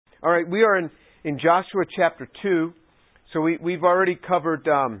All right, we are in Joshua chapter 2. So we've already covered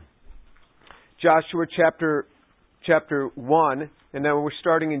Joshua chapter 1. And now we're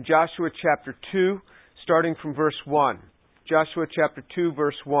starting in Joshua chapter 2, starting from verse 1. Joshua chapter 2,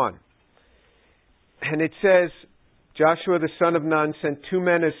 verse 1. And it says, Joshua the son of Nun sent 2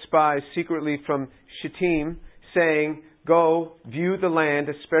 men as spies secretly from Shittim, saying, "Go, view the land,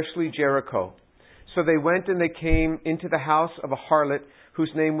 especially Jericho." So they went and they came into the house of a harlot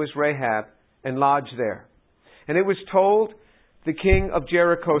whose name was Rahab, and lodged there. And it was told the king of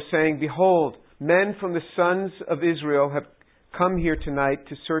Jericho, saying, "Behold, men from the sons of Israel have come here tonight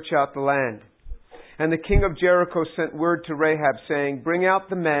to search out the land." And the king of Jericho sent word to Rahab, saying, "Bring out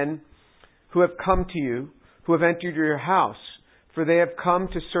the men who have come to you, who have entered your house, for they have come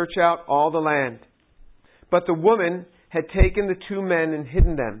to search out all the land." But the woman had taken the 2 men and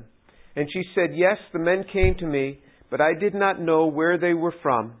hidden them. And she said, "Yes, the men came to me, but I did not know where they were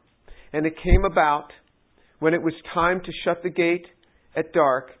from. And it came about, when it was time to shut the gate at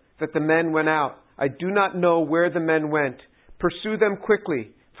dark, that the men went out. I do not know where the men went. Pursue them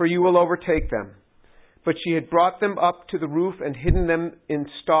quickly, for you will overtake them." But she had brought them up to the roof and hidden them in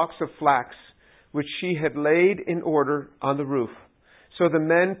stalks of flax, which she had laid in order on the roof. So the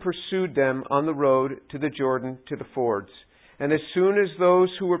men pursued them on the road to the Jordan, to the fords. And as soon as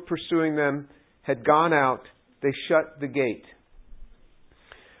those who were pursuing them had gone out, they shut the gate.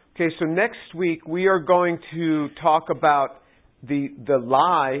 Okay, so next week we are going to talk about the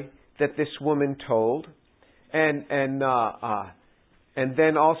lie that this woman told, and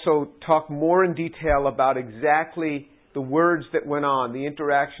then also talk more in detail about exactly the words that went on, the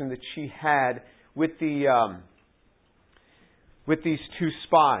interaction that she had with these 2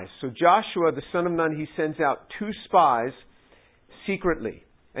 spies. So Joshua, the son of Nun, he sends out 2 spies secretly,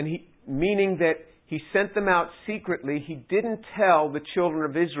 and meaning that he sent them out secretly. He didn't tell the children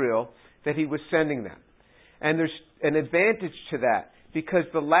of Israel that he was sending them. And there's an advantage to that, because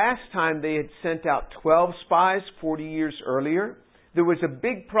the last time they had sent out 12 spies 40 years earlier, there was a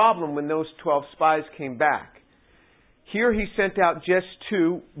big problem when those 12 spies came back. Here he sent out just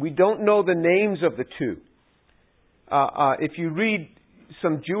 2. We don't know the names of the 2. If you read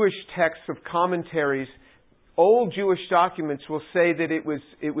some Jewish texts of commentaries, old Jewish documents will say that it was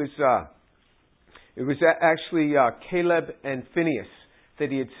actually Caleb and Phineas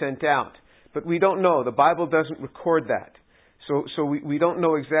that he had sent out. But we don't know. The Bible doesn't record that. So we don't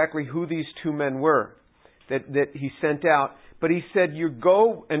know exactly who these 2 men were that he sent out. But he said, "You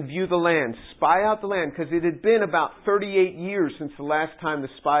go and view the land, spy out the land," because it had been about 38 years since the last time the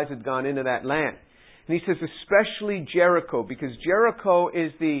spies had gone into that land. And he says, especially Jericho, because Jericho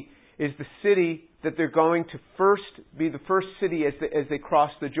is the city that they're going to be the first city as they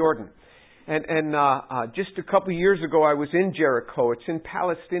cross the Jordan. And just a couple of years ago, I was in Jericho. It's in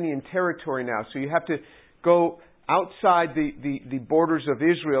Palestinian territory now, so you have to go outside the borders of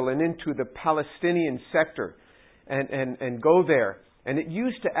Israel and into the Palestinian sector and go there. And it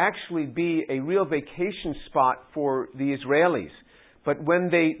used to actually be a real vacation spot for the Israelis. But when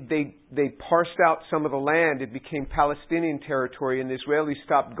they parsed out some of the land, it became Palestinian territory, and the Israelis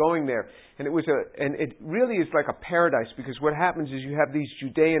stopped going there. And it really is like a paradise, because what happens is you have these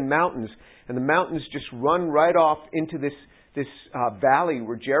Judean mountains, and the mountains just run right off into this valley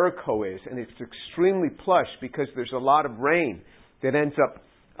where Jericho is, and it's extremely plush because there's a lot of rain that ends up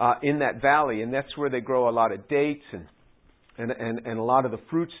in that valley, and that's where they grow a lot of dates and a lot of the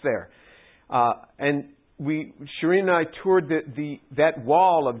fruits there. And Shireen and I toured that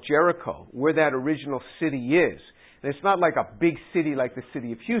wall of Jericho, where that original city is. And it's not like a big city like the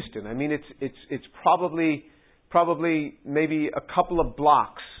city of Houston. I mean, it's probably maybe a couple of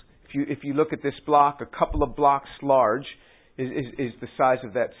blocks. If you look at this block, a couple of blocks large is the size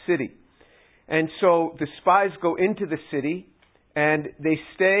of that city. And so the spies go into the city, and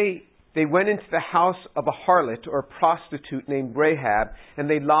they went into the house of a harlot or a prostitute named Rahab, and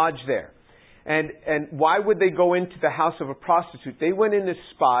they lodged there. And why would they go into the house of a prostitute? They went in as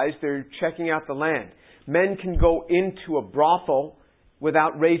spies. They're checking out the land. Men can go into a brothel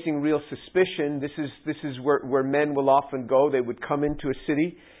without raising real suspicion. This is where men will often go. They would come into a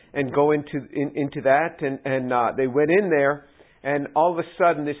city and go into that, and they went in there, and all of a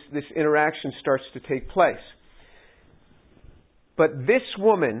sudden this interaction starts to take place. But this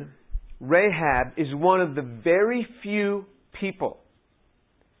woman, Rahab, is one of the very few people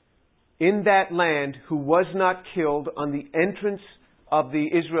in that land who was not killed on the entrance of the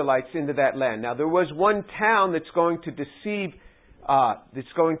Israelites into that land. Now, there was one town that's going to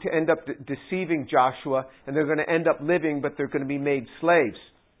end up deceiving Joshua, and they're going to end up living, but they're going to be made slaves.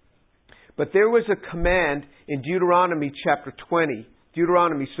 But there was a command in Deuteronomy chapter 20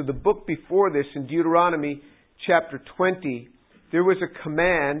 Deuteronomy. So the book before this, in Deuteronomy chapter 20, there was a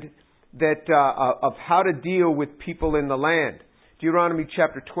command that of how to deal with people in the land. Deuteronomy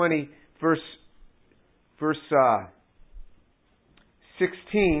chapter 20, verse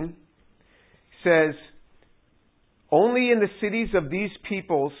 16 says, "Only in the cities of these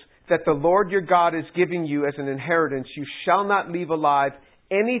peoples that the Lord your God is giving you as an inheritance, you shall not leave alive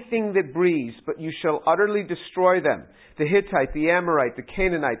anything that breathes, but you shall utterly destroy them, the Hittite, the Amorite, the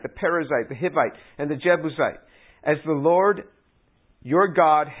Canaanite, the Perizzite, the Hivite, and the Jebusite, as the Lord your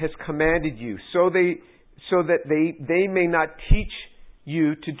God has commanded you, so that they may not teach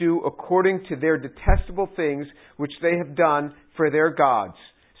you to do according to their detestable things which they have done for their gods,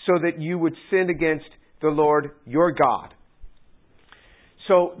 so that you would sin against the Lord your God."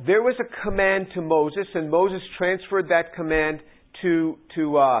 So there was a command to Moses, and Moses transferred that command to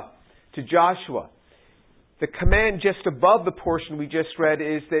Joshua. The command just above the portion we just read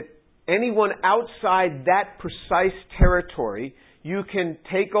is that anyone outside that precise territory, you can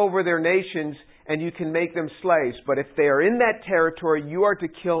take over their nations and you can make them slaves. But if they are in that territory, you are to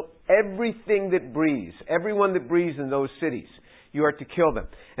kill everything that breathes, everyone that breathes in those cities. You are to kill them.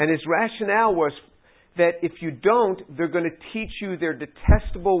 And his rationale was that if you don't, they're going to teach you their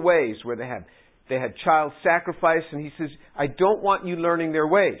detestable ways, where they had child sacrifice, and he says, I don't want you learning their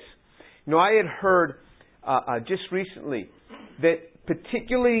ways. You know, I had heard just recently that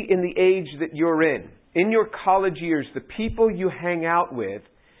particularly in the age that you're in your college years, the people you hang out with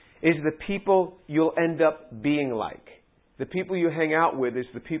is the people you'll end up being like. The people you hang out with is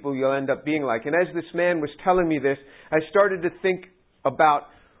the people you'll end up being like. And as this man was telling me this, I started to think about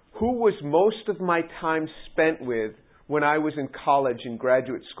who was most of my time spent with when I was in college and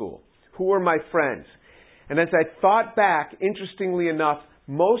graduate school. Who were my friends? And as I thought back, interestingly enough,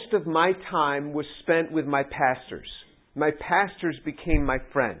 most of my time was spent with my pastors. My pastors became my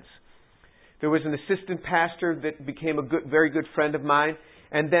friends. There was an assistant pastor that became a very good friend of mine,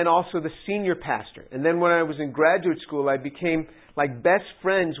 and then also the senior pastor. And then when I was in graduate school, I became like best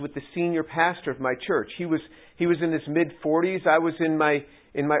friends with the senior pastor of my church. He was in his mid-40s. I was in my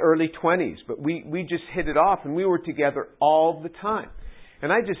early 20s. But we just hit it off, and we were together all the time.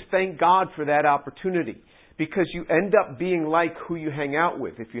 And I just thank God for that opportunity, because you end up being like who you hang out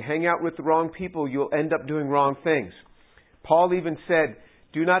with. If you hang out with the wrong people, you'll end up doing wrong things. Paul even said,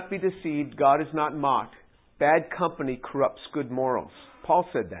 "Do not be deceived, God is not mocked. Bad company corrupts good morals." Paul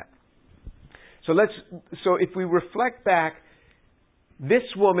said that. So if we reflect back,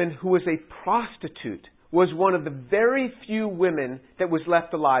 this woman who was a prostitute was one of the very few women that was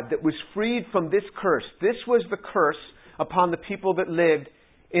left alive, that was freed from this curse. This was the curse upon the people that lived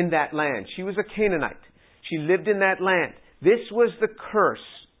in that land. She was a Canaanite. She lived in that land. This was the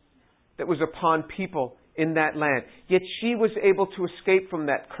curse that was upon people in that land. Yet she was able to escape from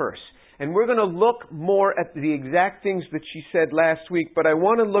that curse. And we're going to look more at the exact things that she said last week, but I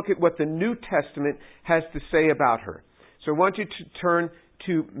want to look at what the New Testament has to say about her. So I want you to turn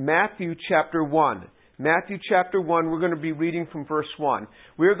to Matthew chapter 1. Matthew chapter 1, we're going to be reading from verse 1.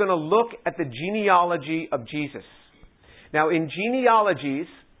 We're going to look at the genealogy of Jesus. Now, in genealogies,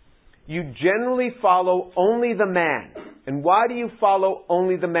 you generally follow only the man. And why do you follow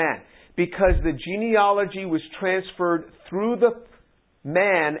only the man? Because the genealogy was transferred through the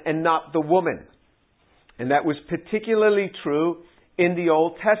man and not the woman. And that was particularly true in the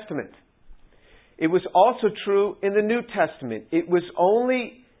Old Testament. It was also true in the New Testament. It was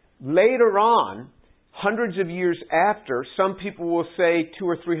only later on, hundreds of years after, some people will say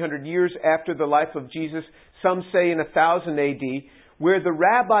 200 or 300 years after the life of Jesus, some say in 1000 AD, where the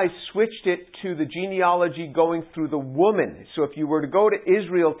rabbis switched it to the genealogy going through the woman. So if you were to go to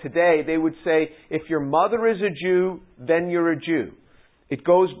Israel today, they would say, if your mother is a Jew, then you're a Jew. It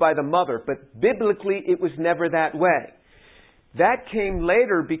goes by the mother. But biblically, it was never that way. That came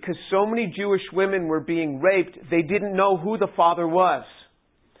later because so many Jewish women were being raped, they didn't know who the father was.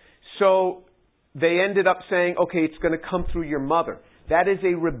 So they ended up saying, okay, it's going to come through your mother. That is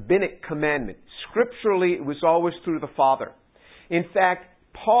a rabbinic commandment. Scripturally, it was always through the father. In fact,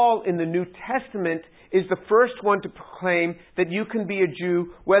 Paul in the New Testament is the first one to proclaim that you can be a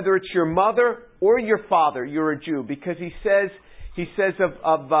Jew, whether it's your mother or your father, you're a Jew. Because he says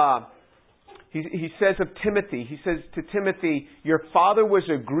of Timothy, he says to Timothy, your father was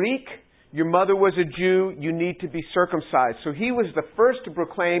a Greek, your mother was a Jew, you need to be circumcised. So he was the first to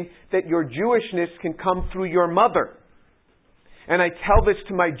proclaim that your Jewishness can come through your mother. And I tell this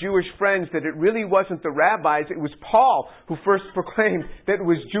to my Jewish friends that it really wasn't the rabbis, it was Paul who first proclaimed that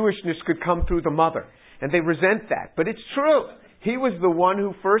Jewishness could come through the mother. And they resent that. But it's true. He was the one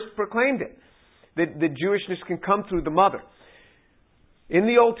who first proclaimed it, that Jewishness can come through the mother. In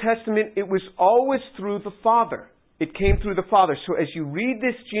the Old Testament, it was always through the father. It came through the father. So as you read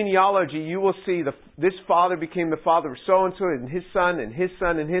this genealogy, you will see this father became the father of so-and-so, and his son, and his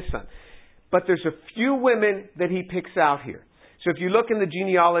son, and his son. But there's a few women that he picks out here. So if you look in the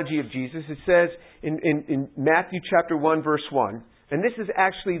genealogy of Jesus, it says in Matthew chapter 1, verse 1, and this is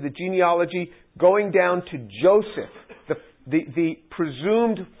actually the genealogy going down to Joseph, the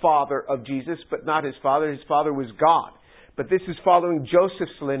presumed father of Jesus, but not his father. His father was God. But this is following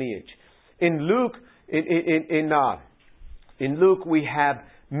Joseph's lineage. In Luke, in Luke, we have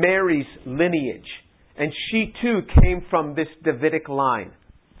Mary's lineage. And she too came from this Davidic line.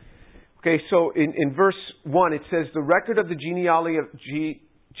 Okay, so in verse 1 it says, the record of the genealogy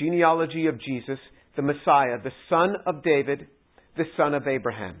of Jesus, the Messiah, the son of David, the son of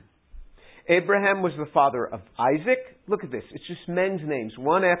Abraham. Abraham was the father of Isaac. Look at this. It's just men's names,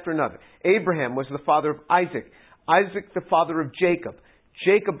 one after another. Abraham was the father of Isaac. Isaac the father of Jacob.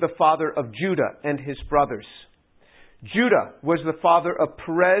 Jacob the father of Judah and his brothers. Judah was the father of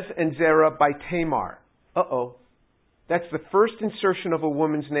Perez and Zerah by Tamar. That's the first insertion of a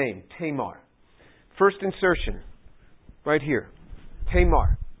woman's name, Tamar. First insertion, right here.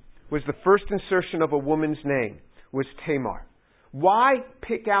 Tamar was the first insertion of a woman's name, was Tamar. Why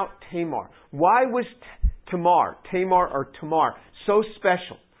pick out Tamar? Why was Tamar so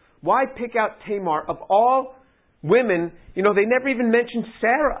special? Why pick out Tamar of all women? You know, they never even mentioned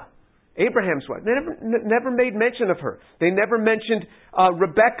Sarah, Abraham's wife. They never made mention of her. They never mentioned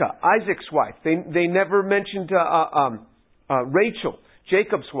Rebecca, Isaac's wife. They never mentioned Rachel,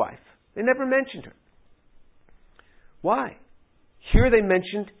 Jacob's wife. They never mentioned her. Why? Here they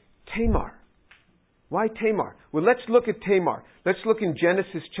mentioned Tamar. Why Tamar? Well, let's look at Tamar. Let's look in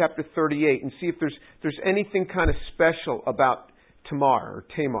Genesis chapter 38 and see if there's anything kind of special about Tamar or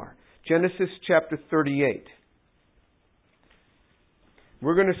Tamar. Genesis chapter 38.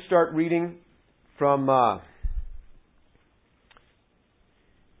 We're going to start reading from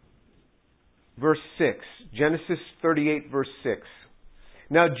verse 6. Genesis 38, verse 6.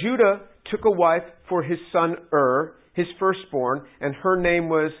 Now Judah took a wife for his son his firstborn, and her name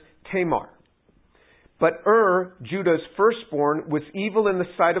was Tamar. But Judah's firstborn, was evil in the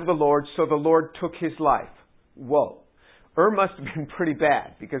sight of the Lord, so the Lord took his life. Whoa. Must have been pretty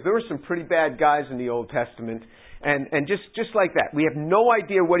bad, because there were some pretty bad guys in the Old Testament. And just like that. We have no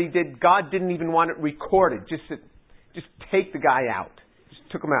idea what he did. God didn't even want it recorded. Just take the guy out.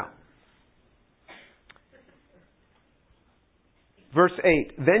 Just took him out. Verse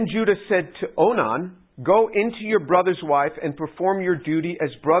 8. Then Judah said to Onan, go into your brother's wife and perform your duty as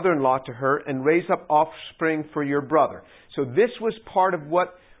brother-in-law to her and raise up offspring for your brother. So this was part of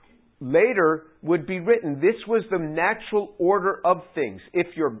what later would be written. This was the natural order of things. If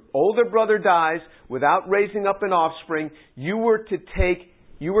your older brother dies without raising up an offspring, you were to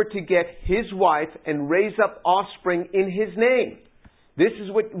get his wife and raise up offspring in his name. This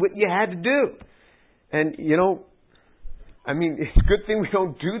is what you had to do. And, it's a good thing we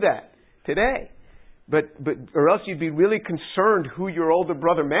don't do that today. But or else you'd be really concerned who your older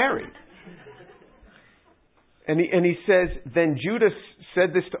brother married. And he says, then Judah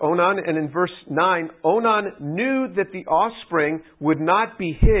said this to Onan, and in verse 9, Onan knew that the offspring would not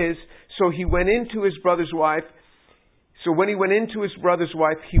be his, so he went into his brother's wife. So when he went into his brother's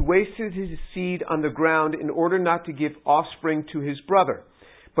wife, he wasted his seed on the ground in order not to give offspring to his brother.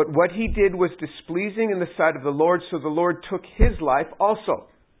 But what he did was displeasing in the sight of the Lord, so the Lord took his life also.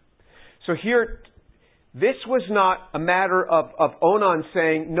 So here, this was not a matter of Onan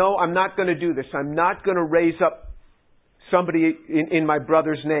saying, no, I'm not going to do this. I'm not going to raise up somebody in my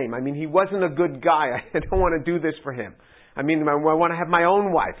brother's name. He wasn't a good guy. I don't want to do this for him. I want to have my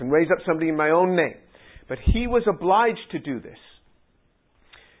own wife and raise up somebody in my own name. But he was obliged to do this.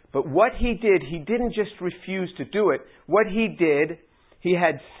 But what he did, he didn't just refuse to do it. What he did, he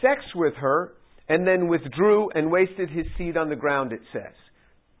had sex with her and then withdrew and wasted his seed on the ground, it says.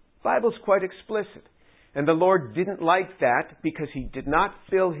 The Bible's quite explicit. And the Lord didn't like that because he did not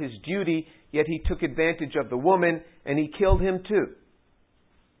fill his duty, yet he took advantage of the woman and he killed him too.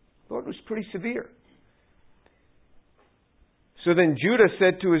 The Lord was pretty severe. So then Judah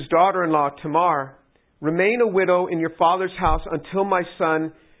said to his daughter-in-law Tamar, remain a widow in your father's house until my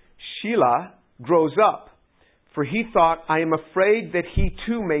son Shelah grows up. For he thought, I am afraid that he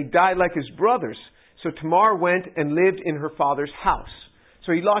too may die like his brothers. So Tamar went and lived in her father's house.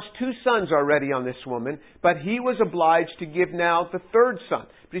 So he lost 2 sons already on this woman, but he was obliged to give now the 3rd son.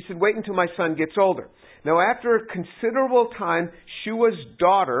 But he said, wait until my son gets older. Now after a considerable time, Shua's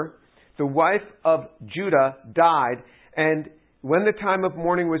daughter, the wife of Judah, died. And when the time of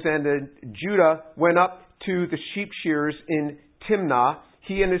mourning was ended, Judah went up to the sheep shearers in Timnah,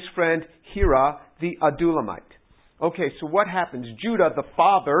 he and his friend Hira the Adulamite. Okay, so what happens? Judah, the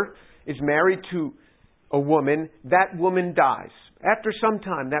father, is married to a woman. That woman dies. After some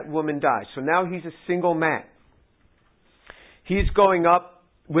time, that woman dies. So now he's a single man. He's going up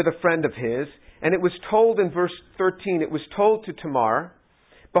with a friend of his, and it was told in verse 13, it was told to Tamar,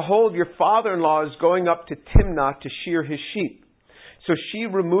 behold, your father-in-law is going up to Timnah to shear his sheep. So she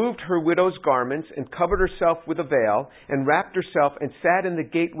removed her widow's garments and covered herself with a veil and wrapped herself and sat in the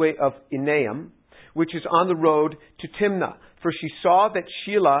gateway of Enaim, which is on the road to Timnah. For she saw that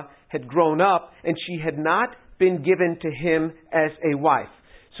Shelah had grown up and she had not been given to him as a wife.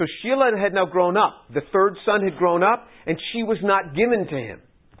 So Shelah had now grown up. The third son had grown up and she was not given to him.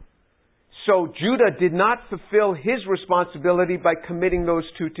 So Judah did not fulfill his responsibility by committing those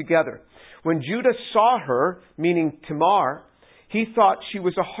two together. When Judah saw her, meaning Tamar, he thought she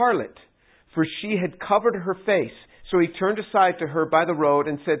was a harlot, for she had covered her face. So he turned aside to her by the road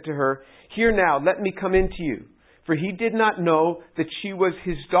and said to her, here now, let me come in to you. For he did not know that she was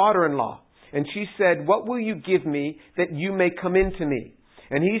his daughter-in-law. And she said, what will you give me that you may come in to me?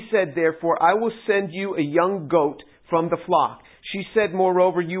 And he said, therefore, I will send you a young goat from the flock. She said,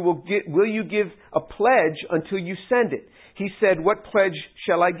 moreover, will you give a pledge until you send it? He said, what pledge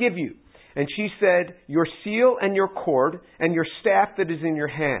shall I give you? And she said, your seal and your cord and your staff that is in your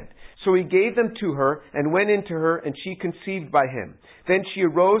hand. So he gave them to her and went into her, and she conceived by him. Then she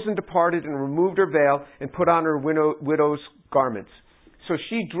arose and departed and removed her veil and put on her widow's garments. So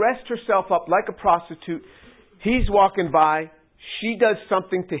she dressed herself up like a prostitute. He's walking by. She does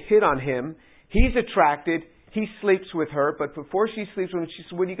something to hit on him. He's attracted. He sleeps with her. But before she sleeps with him, she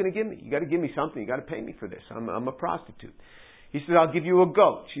says, what are you going to give me? You got to give me something. You got to pay me for this. I'm a prostitute. He says, I'll give you a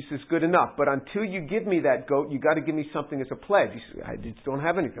goat. She says, good enough. But until you give me that goat, you got to give me something as a pledge. He says, I just don't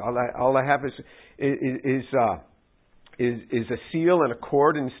have anything. All I have is a seal and a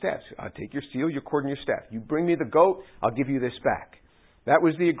cord and a staff. So I'll take your seal, your cord, and your staff. You bring me the goat, I'll give you this back. That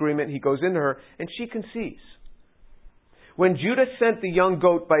was the agreement. He goes into her, and she conceives. When Judah sent the young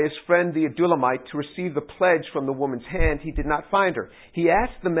goat by his friend the Adulamite to receive the pledge from the woman's hand, he did not find her. He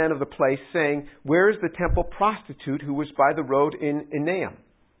asked the men of the place, saying, where is the temple prostitute who was by the road in Enaim?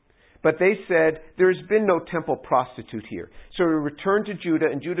 But they said, there has been no temple prostitute here. So he returned to Judah,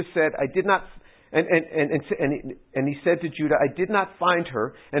 and Judah said, I did not... And he said to Judah, I did not find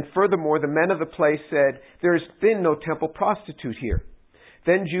her. And furthermore, the men of the place said, there has been no temple prostitute here.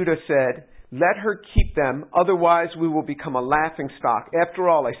 Then Judah said, let her keep them, otherwise we will become a laughingstock. After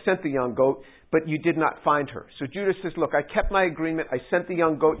all, I sent the young goat, but you did not find her. So Judah says, look, I kept my agreement. I sent the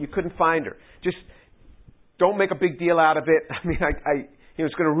young goat. You couldn't find her. Just don't make a big deal out of it. I mean,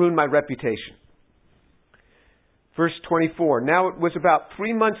 it's going to ruin my reputation. Verse 24, now it was about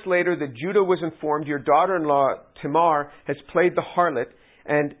 3 months later that Judah was informed, your daughter-in-law Tamar has played the harlot,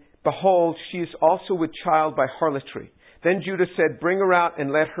 and behold, she is also with child by harlotry. Then Judah said, bring her out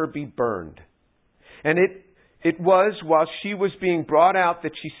and let her be burned. And it was while she was being brought out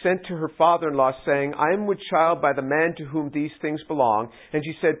that she sent to her father-in-law, saying, I am with child by the man to whom these things belong. And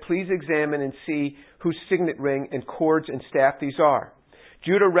she said, please examine and see whose signet ring and cords and staff these are.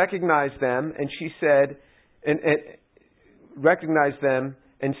 Judah recognized them, and she said, recognized them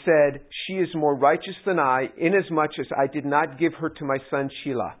and said, she is more righteous than I, inasmuch as I did not give her to my son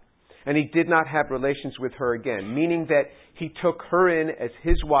Shelah. And he did not have relations with her again, meaning that he took her in as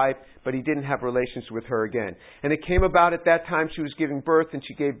his wife, but he didn't have relations with her again. And it came about at that time she was giving birth, and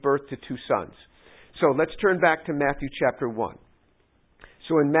she gave birth to 2 sons. So let's turn back to Matthew chapter 1.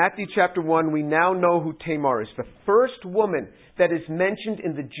 So in Matthew chapter 1, we now know who Tamar is. The first woman that is mentioned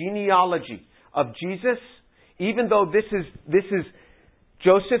in the genealogy of Jesus, even though this is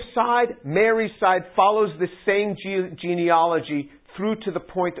Joseph's side, Mary's side follows the same genealogy through to the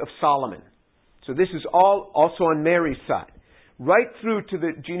point of Solomon. So this is all also on Mary's side. Right through to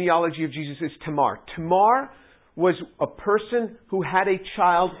the genealogy of Jesus is Tamar. Tamar was a person who had a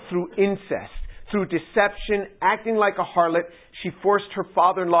child through incest, through deception, acting like a harlot. She forced her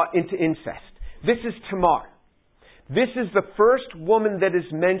father-in-law into incest. This is Tamar. This is the first woman that is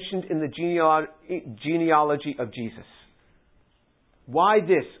mentioned in the genealogy of Jesus. Why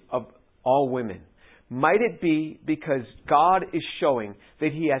this of all women? Might it be because God is showing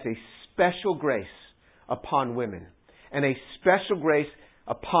that He has a special grace upon women and a special grace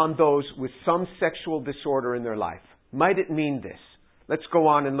upon those with some sexual disorder in their life? Might it mean this? Let's go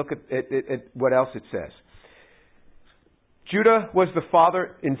on and look at what else it says. Judah was the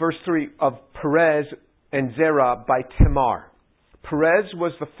father, in verse 3, of Perez and Zerah by Tamar. Perez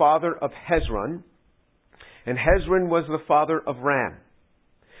was the father of Hezron, and Hezron was the father of Ram.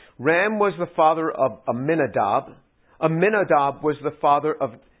 Ram was the father of Amminadab. Aminadab was the father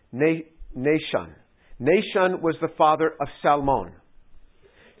of Nahshon. Nahshon was the father of Salmon.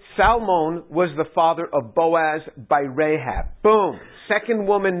 Salmon was the father of Boaz by Rahab. Boom. Second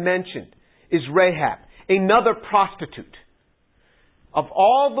woman mentioned is Rahab, another prostitute. Of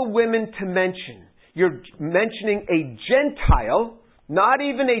all the women to mention, you're mentioning a Gentile, not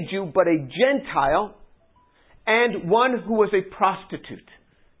even a Jew, but a Gentile, and one who was a prostitute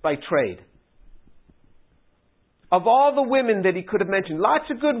by trade. Of all the women that he could have mentioned, lots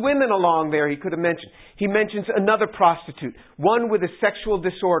of good women along there he could have mentioned. He mentions another prostitute, one with a sexual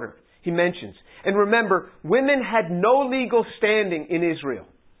disorder, he mentions. And remember, women had no legal standing in Israel.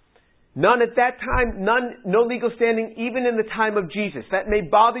 None at that time, no legal standing even in the time of Jesus. That may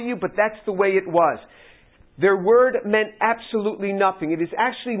bother you, but that's the way it was. Their word meant absolutely nothing. It is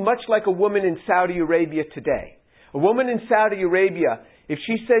actually much like a woman in Saudi Arabia today. A woman in Saudi Arabia, if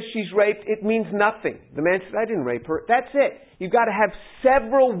she says she's raped, it means nothing. The man says, I didn't rape her. That's it. You've got to have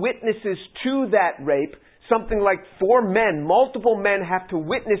several witnesses to that rape. Something like 4 men, multiple men have to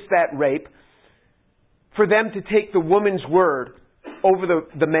witness that rape for them to take the woman's word over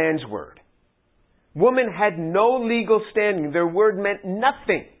the man's word. Women had no legal standing. Their word meant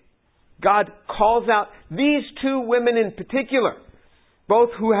nothing. God calls out these 2 women in particular, both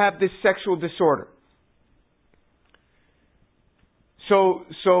who have this sexual disorder.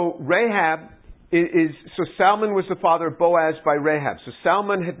 So Rahab so Salmon was the father of Boaz by Rahab. So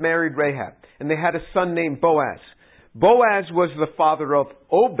Salmon had married Rahab, and they had a son named Boaz. Boaz was the father of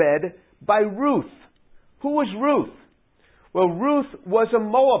Obed by Ruth. Who was Ruth? Well, Ruth was a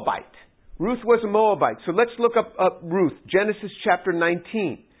Moabite. Ruth was a Moabite. So let's look up Ruth. Genesis chapter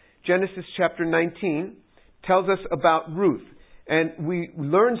 19. Genesis chapter 19 tells us about Ruth. And we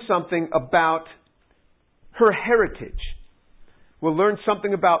learn something about her heritage. We'll learn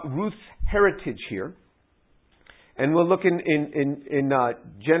something about Ruth's heritage here. And we'll look in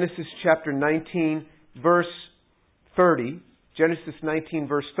Genesis chapter 19, verse 30. Genesis 19,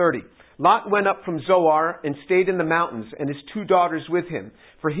 verse 30. Lot went up from Zoar and stayed in the mountains, and his 2 daughters with him.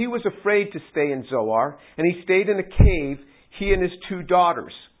 For he was afraid to stay in Zoar, and he stayed in a cave, he and his 2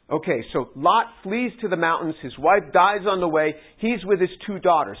 daughters. Okay, so Lot flees to the mountains. His wife dies on the way. He's with his 2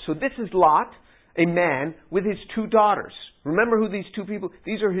 daughters. So this is Lot, a man, with his 2 daughters. Remember who these 2 people,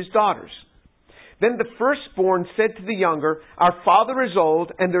 these are his daughters. Then the firstborn said to the younger, Our father is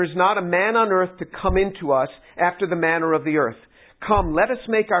old, and there is not a man on earth to come into us after the manner of the earth. Come, let us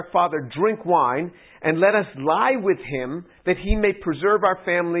make our father drink wine, and let us lie with him, that he may preserve our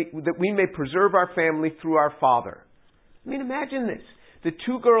family, that we may preserve our family through our father. I mean, imagine this. The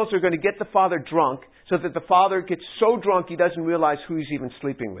 2 girls are going to get the father drunk, so that the father gets so drunk he doesn't realize who he's even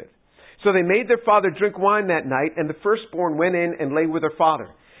sleeping with. So they made their father drink wine that night, and the firstborn went in and lay with her father.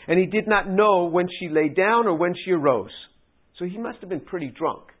 And he did not know when she lay down or when she arose. So he must have been pretty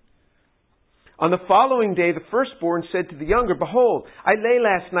drunk. On the following day, the firstborn said to the younger, Behold, I lay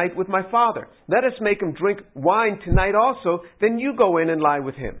last night with my father. Let us make him drink wine tonight also, then you go in and lie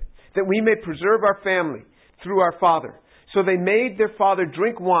with him, that we may preserve our family through our father. So they made their father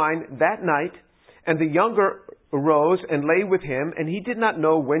drink wine that night, and the younger arose and lay with him, and he did not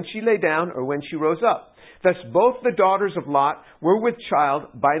know when she lay down or when she rose up. Thus both the daughters of Lot were with child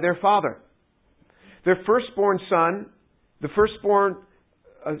by their father. The firstborn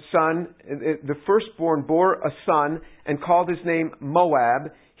bore a son and called his name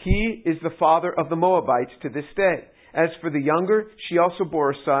Moab. He is the father of the Moabites to this day. As for the younger, she also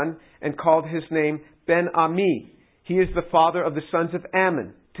bore a son and called his name Ben-Ami. He is the father of the sons of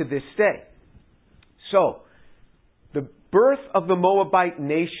Ammon to this day. So, the birth of the Moabite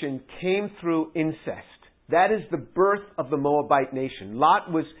nation came through incest. That is the birth of the Moabite nation.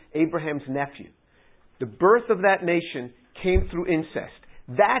 Lot was Abraham's nephew. The birth of that nation came through incest.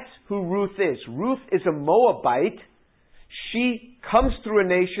 That's who Ruth is. Ruth is a Moabite. She comes through a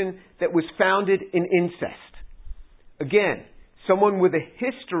nation that was founded in incest. Again, someone with a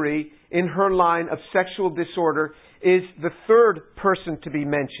history in her line of sexual disorder is the 3rd person to be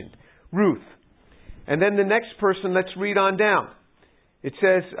mentioned, Ruth. And then the next person, let's read on down. It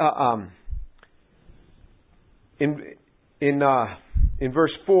says in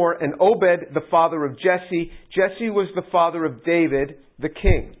verse 4, and Obed, the father of Jesse. Jesse was the father of David, the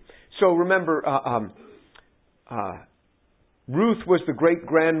king. So remember, Ruth was the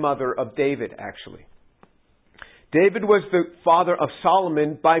great-grandmother of David, actually. David was the father of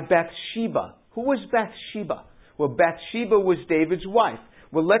Solomon by Bathsheba. Who was Bathsheba? Well, Bathsheba was David's wife.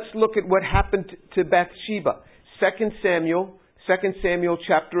 Well, let's look at what happened to Bathsheba. 2 Samuel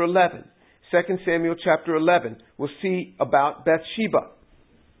chapter 11. 2 Samuel chapter 11. We'll see about Bathsheba.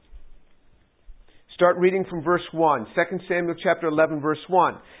 Start reading from verse 1. 2 Samuel chapter 11, verse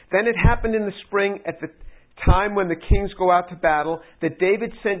 1. Then it happened in the spring at the time when the kings go out to battle that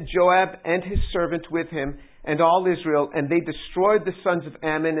David sent Joab and his servant with him and all Israel, and they destroyed the sons of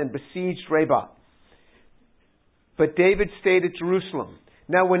Ammon and besieged Rabbah. But David stayed at Jerusalem.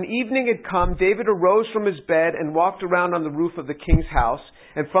 Now when evening had come, David arose from his bed and walked around on the roof of the king's house.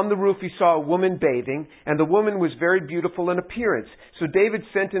 And from the roof he saw a woman bathing, and the woman was very beautiful in appearance. So David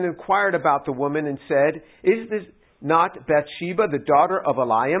sent and inquired about the woman and said, "Is this not Bathsheba, the daughter of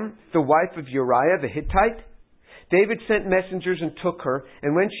Eliam, the wife of Uriah the Hittite?" David sent messengers and took her,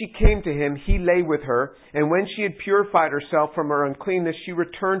 and when she came to him, he lay with her. And when she had purified herself from her uncleanness, she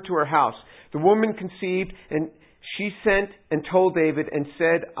returned to her house. The woman conceived, and she sent and told David and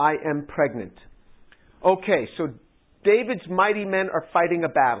said, "I am pregnant." Okay, so David's mighty men are fighting a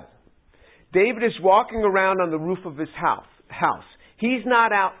battle. David is walking around on the roof of his house. He's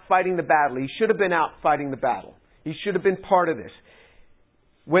not out fighting the battle. He should have been out fighting the battle. He should have been part of this.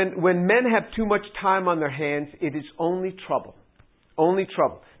 When men have too much time on their hands, it is only trouble. Only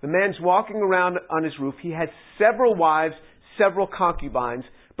trouble. The man's walking around on his roof. He has several wives, several concubines,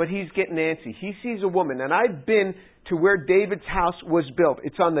 but he's getting antsy. He sees a woman, and I've been to where David's house was built.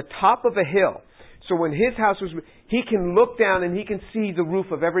 It's on the top of a hill. So when his house was, he can look down and he can see the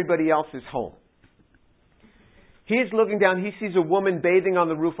roof of everybody else's home. He's looking down, he sees a woman bathing on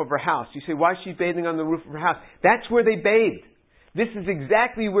the roof of her house. You say, why is she bathing on the roof of her house? That's where they bathed. This is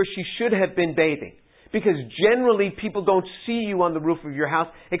exactly where she should have been bathing. Because generally people don't see you on the roof of your house,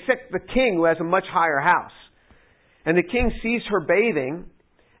 except the king who has a much higher house. And the king sees her bathing,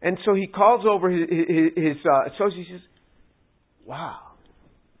 and so he calls over his associate. He says, "Wow,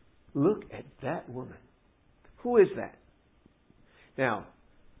 look at that woman. Who is that?" Now,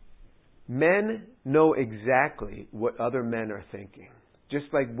 men know exactly what other men are thinking.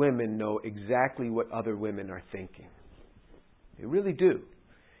 Just like women know exactly what other women are thinking. They really do.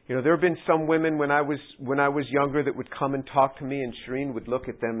 You know, there have been some women when I was younger that would come and talk to me, and Shireen would look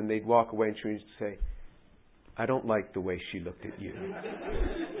at them and they'd walk away, and Shireen would say, "I don't like the way she looked at you."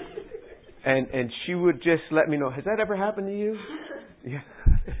 And she would just let me know, "Has that ever happened to you?" Yeah.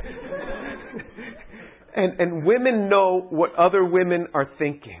 And women know what other women are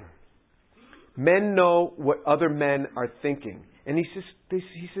thinking. Men know what other men are thinking. And he says,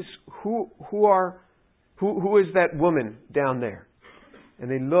 who is that woman down there? And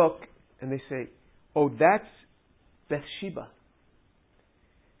they look and they say, "Oh, that's Bathsheba."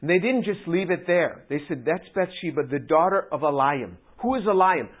 And they didn't just leave it there. They said, "That's Bathsheba, the daughter of Eliam." Who is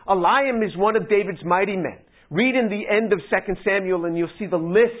Eliam? Eliam is one of David's mighty men. Read in the end of 2 Samuel and you'll see the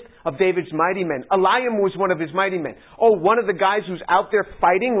list of David's mighty men. Eliam was one of his mighty men. Oh, one of the guys who's out there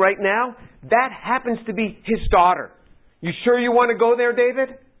fighting right now? That happens to be his daughter. You sure you want to go there,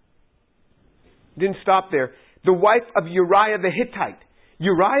 David? Didn't stop there. The wife of Uriah the Hittite.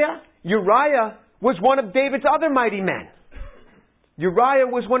 Uriah was one of David's other mighty men. Uriah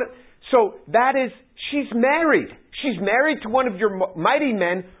was one of... So that is, she's married. She's married to one of your mighty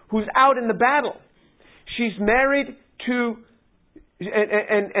men who's out in the battle. She's married to,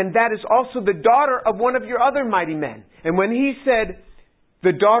 and that is also the daughter of one of your other mighty men. And when he said,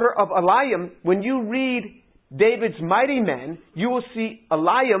 the daughter of Eliam, when you read David's mighty men, you will see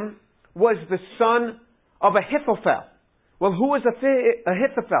Eliam was the son of Ahithophel. Well, who was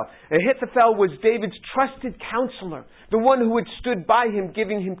Ahithophel? Ahithophel was David's trusted counselor, the one who had stood by him,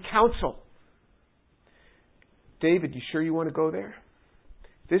 giving him counsel. David, you sure you want to go there?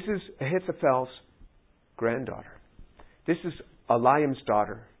 This is Ahithophel's granddaughter. This is Eliam's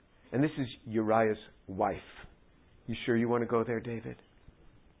daughter. And this is Uriah's wife. You sure you want to go there, David?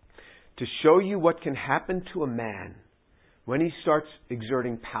 To show you what can happen to a man when he starts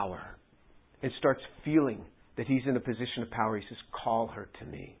exerting power and starts feeling that he's in a position of power, he says, "Call her to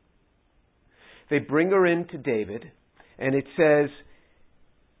me." They bring her in to David, and it says,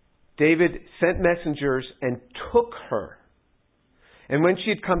 David sent messengers and took her. And when she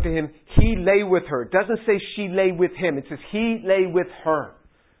had come to him, he lay with her. It doesn't say she lay with him. It says he lay with her.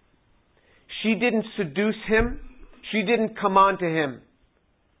 She didn't seduce him. She didn't come on to him.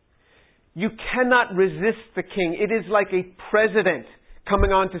 You cannot resist the king. It is like a president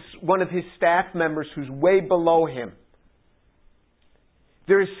coming on to one of his staff members who's way below him.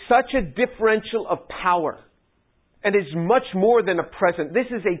 There is such a differential of power. And is much more than a president. This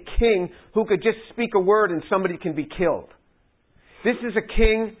is a king who could just speak a word and somebody can be killed. This is a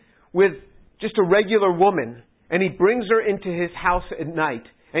king with just a regular woman, and he brings her into his house at night,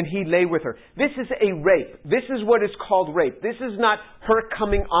 and he lay with her. This is a rape. This is what is called rape. This is not her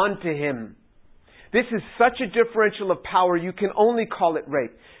coming on to him. This is such a differential of power, you can only call it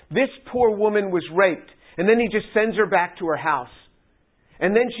rape. This poor woman was raped. And then he just sends her back to her house.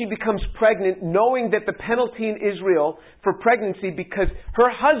 And then she becomes pregnant, knowing that the penalty in Israel for pregnancy, because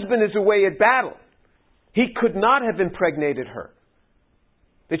her husband is away at battle, he could not have impregnated her.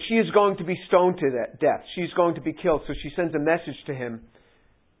 That she is going to be stoned to death. She's going to be killed. So she sends a message to him,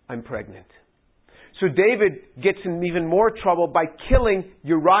 I'm pregnant. So David gets in even more trouble by killing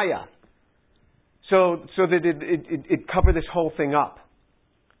Uriah. So that it covered this whole thing up.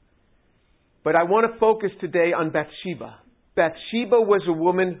 But I want to focus today on Bathsheba. Bathsheba was a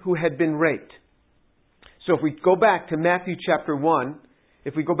woman who had been raped. So if we go back to Matthew chapter 1,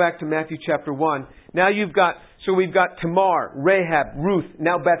 now we've got Tamar, Rahab, Ruth,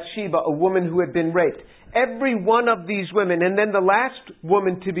 now Bathsheba, a woman who had been raped. Every one of these women, and then the last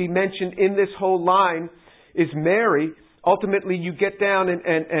woman to be mentioned in this whole line is Mary. Ultimately, you get down and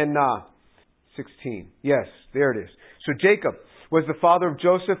 16. Yes, there it is. So Jacob was the father of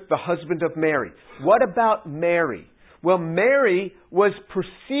Joseph, the husband of Mary. What about Mary? Well, Mary was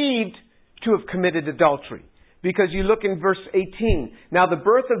perceived to have committed adultery. Because you look in verse 18. Now the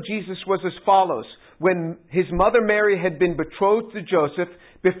birth of Jesus was as follows. When his mother Mary had been betrothed to Joseph,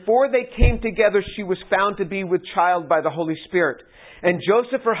 before they came together, she was found to be with child by the Holy Spirit. And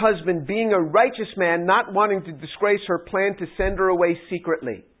Joseph, her husband, being a righteous man, not wanting to disgrace her, planned to send her away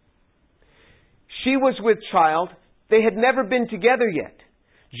secretly. She was with child. They had never been together yet.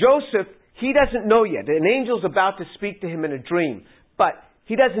 Joseph, he doesn't know yet. An angel's about to speak to him in a dream, but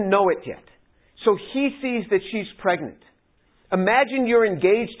he doesn't know it yet. So he sees that she's pregnant. Imagine you're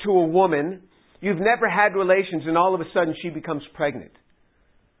engaged to a woman, you've never had relations, and all of a sudden she becomes pregnant.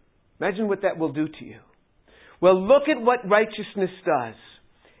 Imagine what that will do to you. Well, look at what righteousness does.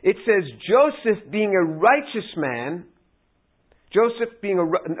 It says, Joseph being a righteous man,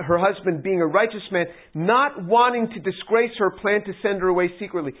 her husband being a righteous man, not wanting to disgrace her, planned to send her away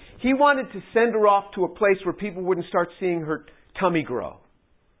secretly. He wanted to send her off to a place where people wouldn't start seeing her tummy grow.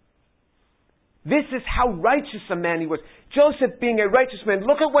 This is how righteous a man he was. Joseph being a righteous man,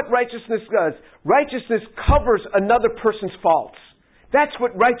 look at what righteousness does. Righteousness covers another person's faults. That's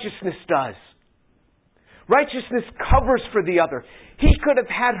what righteousness does. Righteousness covers for the other. He could have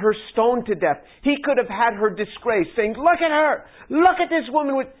had her stoned to death. He could have had her disgraced, saying, look at her! Look at this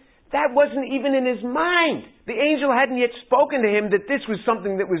woman! That wasn't even in his mind. The angel hadn't yet spoken to him that this was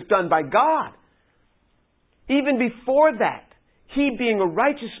something that was done by God. Even before that, he, being a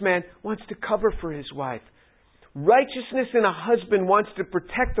righteous man, wants to cover for his wife. Righteousness in a husband wants to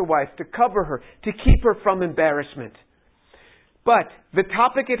protect the wife, to cover her, to keep her from embarrassment. But the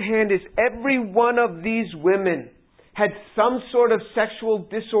topic at hand is every one of these women had some sort of sexual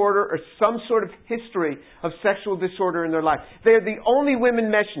disorder or some sort of history of sexual disorder in their life. They're the only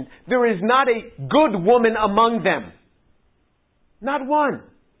women mentioned. There is not a good woman among them. Not one.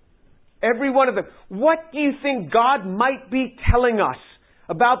 Every one of them. What do you think God might be telling us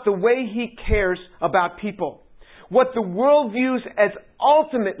about the way He cares about people? What the world views as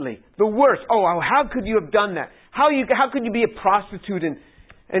ultimately the worst. Oh, how could you have done that? How could you be a prostitute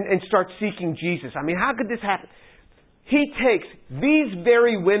and start seeking Jesus? I mean, how could this happen? He takes these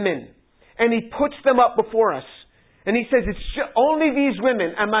very women and He puts them up before us. And He says, only these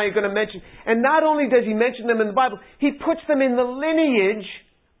women am I going to mention. And not only does He mention them in the Bible, He puts them in the lineage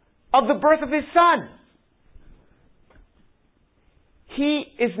of the birth of His Son. He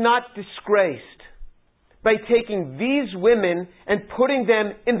is not disgraced by taking these women and putting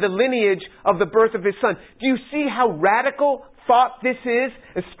them in the lineage of the birth of His Son. Do you see how radical thought this is,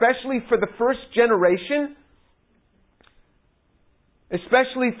 especially for the first generation?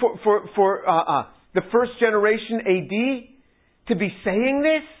 Especially for the first generation AD to be saying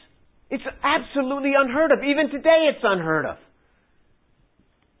this? It's absolutely unheard of. Even today it's unheard of.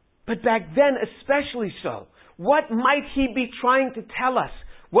 But back then especially so. What might He be trying to tell us?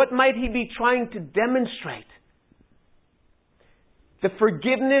 What might He be trying to demonstrate? The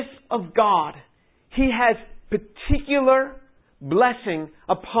forgiveness of God. He has particular blessing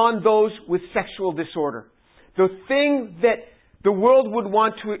upon those with sexual disorder. The thing that the world would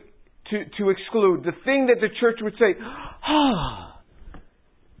want to exclude. The thing that the church would say,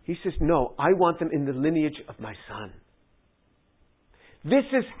 He says, no, I want them in the lineage of my Son. This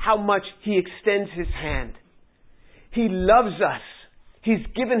is how much He extends His hand. He loves us. He's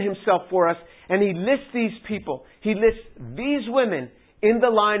given Himself for us, and He lists these people. He lists these women in the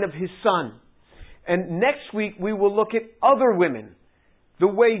line of His Son. And next week we will look at other women. The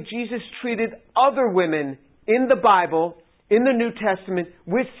way Jesus treated other women in the Bible, in the New Testament,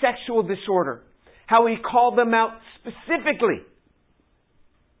 with sexual disorder. How He called them out specifically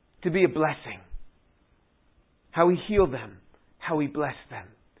to be a blessing. How He healed them. How He blessed them.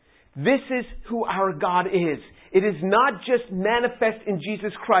 This is who our God is. It is not just manifest in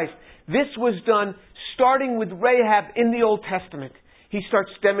Jesus Christ. This was done starting with Rahab in the Old Testament. He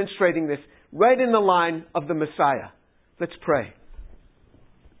starts demonstrating this right in the line of the Messiah. Let's pray.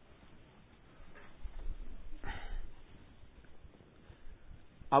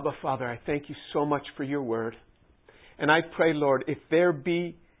 Abba, Father, I thank you so much for your word. And I pray, Lord, if there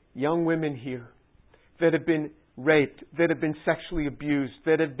be young women here that have been raped, that have been sexually abused,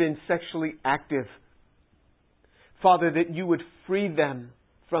 that have been sexually active, Father, that you would free them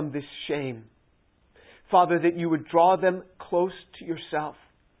from this shame. Father, that you would draw them close to yourself.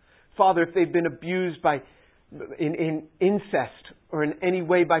 Father, if they've been abused in incest or in any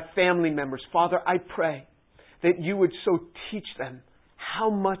way by family members, Father, I pray that you would so teach them how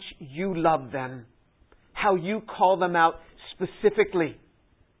much you love them, how you call them out specifically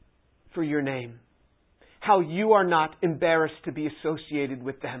for your name, how you are not embarrassed to be associated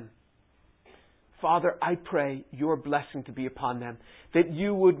with them. Father, I pray your blessing to be upon them, that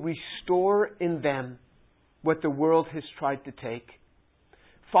you would restore in them what the world has tried to take.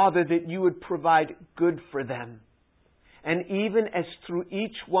 Father, that you would provide good for them. And even as through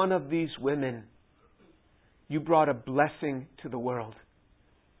each one of these women, you brought a blessing to the world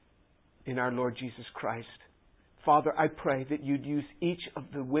in our Lord Jesus Christ. Father, I pray that you'd use each of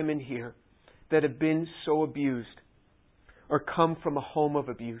the women here that have been so abused or come from a home of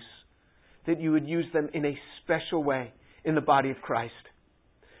abuse, that you would use them in a special way in the body of Christ.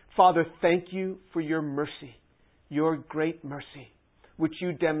 Father, thank you for your mercy, your great mercy, which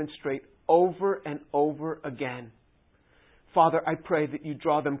you demonstrate over and over again. Father, I pray that you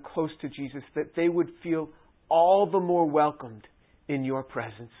draw them close to Jesus, that they would feel all the more welcomed in your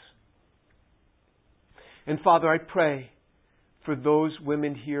presence. And Father, I pray for those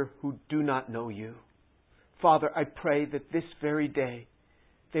women here who do not know you. Father, I pray that this very day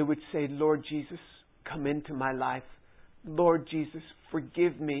they would say, Lord Jesus, come into my life. Lord Jesus,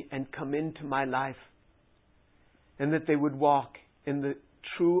 forgive me and come into my life. And that they would walk in the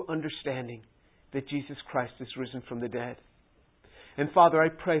true understanding that Jesus Christ is risen from the dead. And Father, I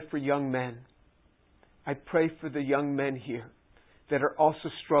pray for young men. I pray for the young men here that are also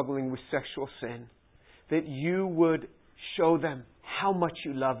struggling with sexual sin, that you would show them how much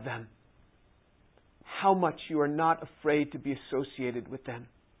you love them, how much you are not afraid to be associated with them,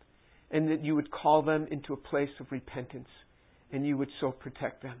 and that you would call them into a place of repentance, and you would so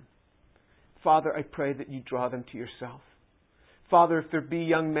protect them. Father, I pray that you draw them to yourself. Father, if there be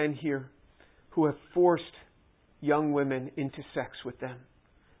young men here who have forced young women into sex with them,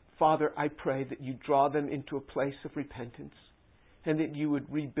 Father, I pray that you draw them into a place of repentance, and that you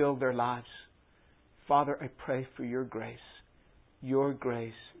would rebuild their lives. Father, I pray for your grace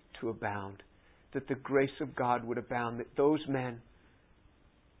to abound, that the grace of God would abound, that those men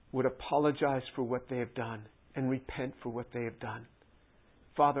would apologize for what they have done and repent for what they have done.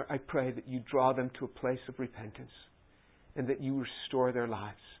 Father, I pray that you draw them to a place of repentance and that you restore their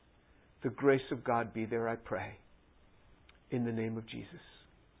lives. The grace of God be there, I pray. In the name of Jesus.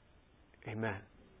 Amen.